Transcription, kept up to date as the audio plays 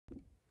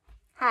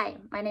Hi,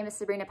 my name is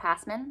Sabrina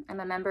Passman. I'm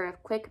a member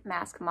of Quick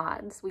Mask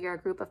Mods. We are a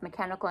group of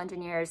mechanical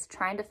engineers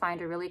trying to find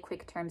a really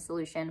quick-term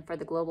solution for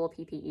the global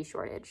PPE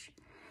shortage.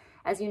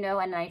 As you know,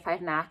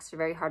 N95 masks are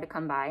very hard to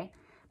come by,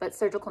 but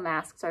surgical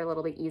masks are a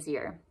little bit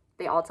easier.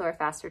 They also are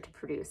faster to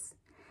produce.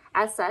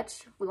 As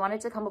such, we wanted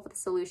to come up with a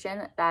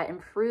solution that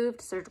improved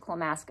surgical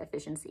mask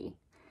efficiency.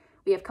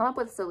 We have come up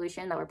with a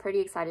solution that we're pretty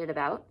excited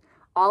about.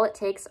 All it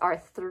takes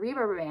are 3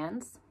 rubber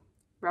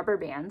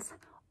bands,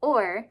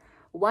 or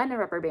 1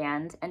 rubber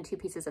band and 2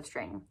 pieces of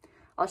string.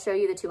 I'll show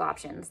you the 2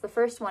 options. The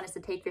first one is to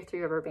take your 3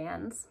 rubber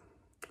bands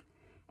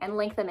and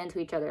link them into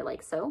each other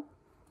like so.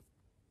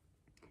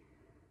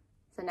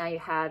 So now you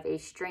have a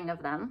string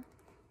of them.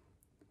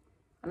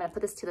 I'm going to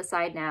put this to the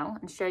side now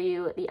and show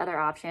you the other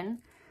option,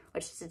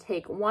 which is to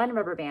take 1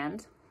 rubber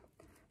band,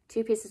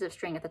 2 pieces of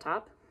string at the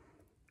top.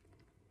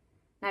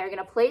 Now you're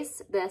going to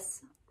place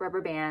this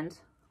rubber band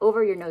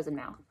over your nose and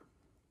mouth.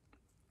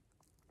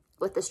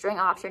 With the string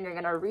option, you're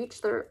going to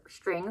reach the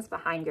strings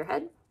behind your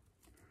head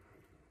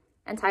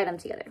and tie them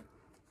together.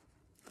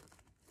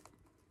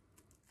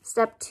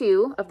 Step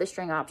 2 of the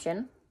string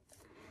option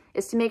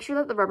is to make sure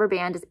that the rubber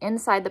band is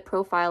inside the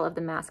profile of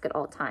the mask at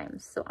all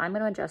times. So I'm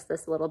going to adjust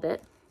this a little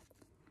bit.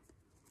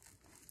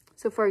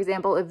 So for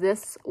example, if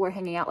this were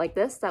hanging out like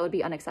this, that would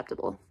be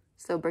unacceptable.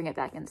 So bring it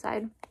back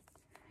inside.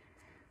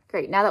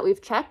 Great, now that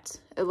we've checked,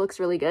 it looks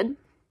really good.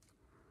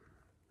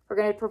 We're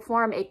going to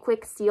perform a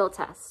quick seal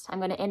test. I'm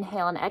going to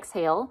inhale and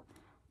exhale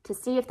to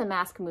see if the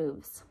mask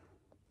moves.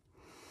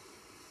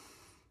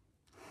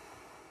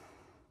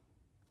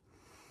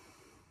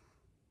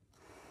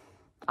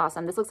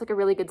 Awesome, this looks like a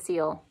really good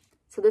seal.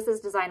 So this is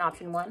design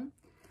option 1.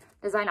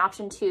 Design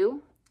option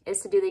 2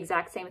 is to do the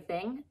exact same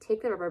thing.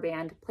 Take the rubber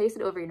band, place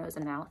it over your nose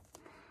and mouth,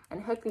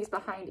 and hook these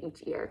behind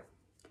each ear.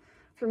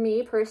 For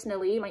me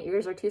personally, my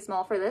ears are too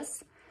small for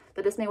this,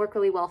 but this may work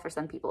really well for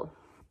some people.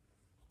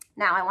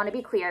 Now, I want to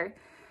be clear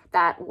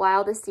that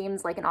while this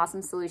seems like an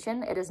awesome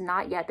solution, it has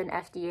not yet been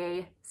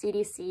FDA,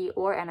 CDC,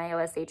 or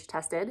NIOSH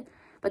tested,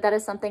 but that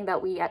is something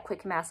that we at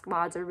Quick Mask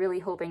Mods are really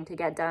hoping to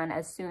get done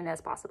as soon as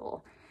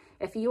possible.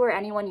 If you or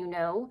anyone you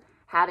know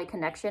have a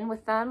connection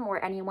with them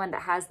or anyone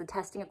that has the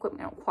testing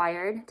equipment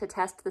required to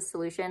test the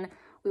solution,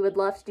 we would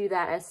love to do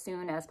that as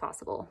soon as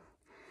possible.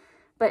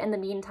 But in the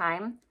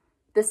meantime,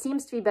 this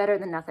seems to be better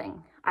than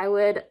nothing. I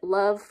would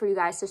love for you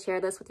guys to share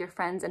this with your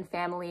friends and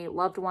family,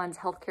 loved ones,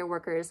 healthcare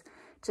workers,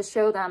 to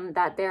show them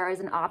that there is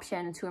an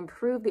option to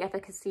improve the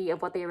efficacy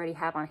of what they already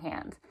have on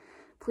hand.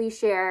 Please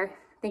share.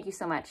 Thank you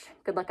so much.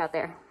 Good luck out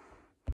there.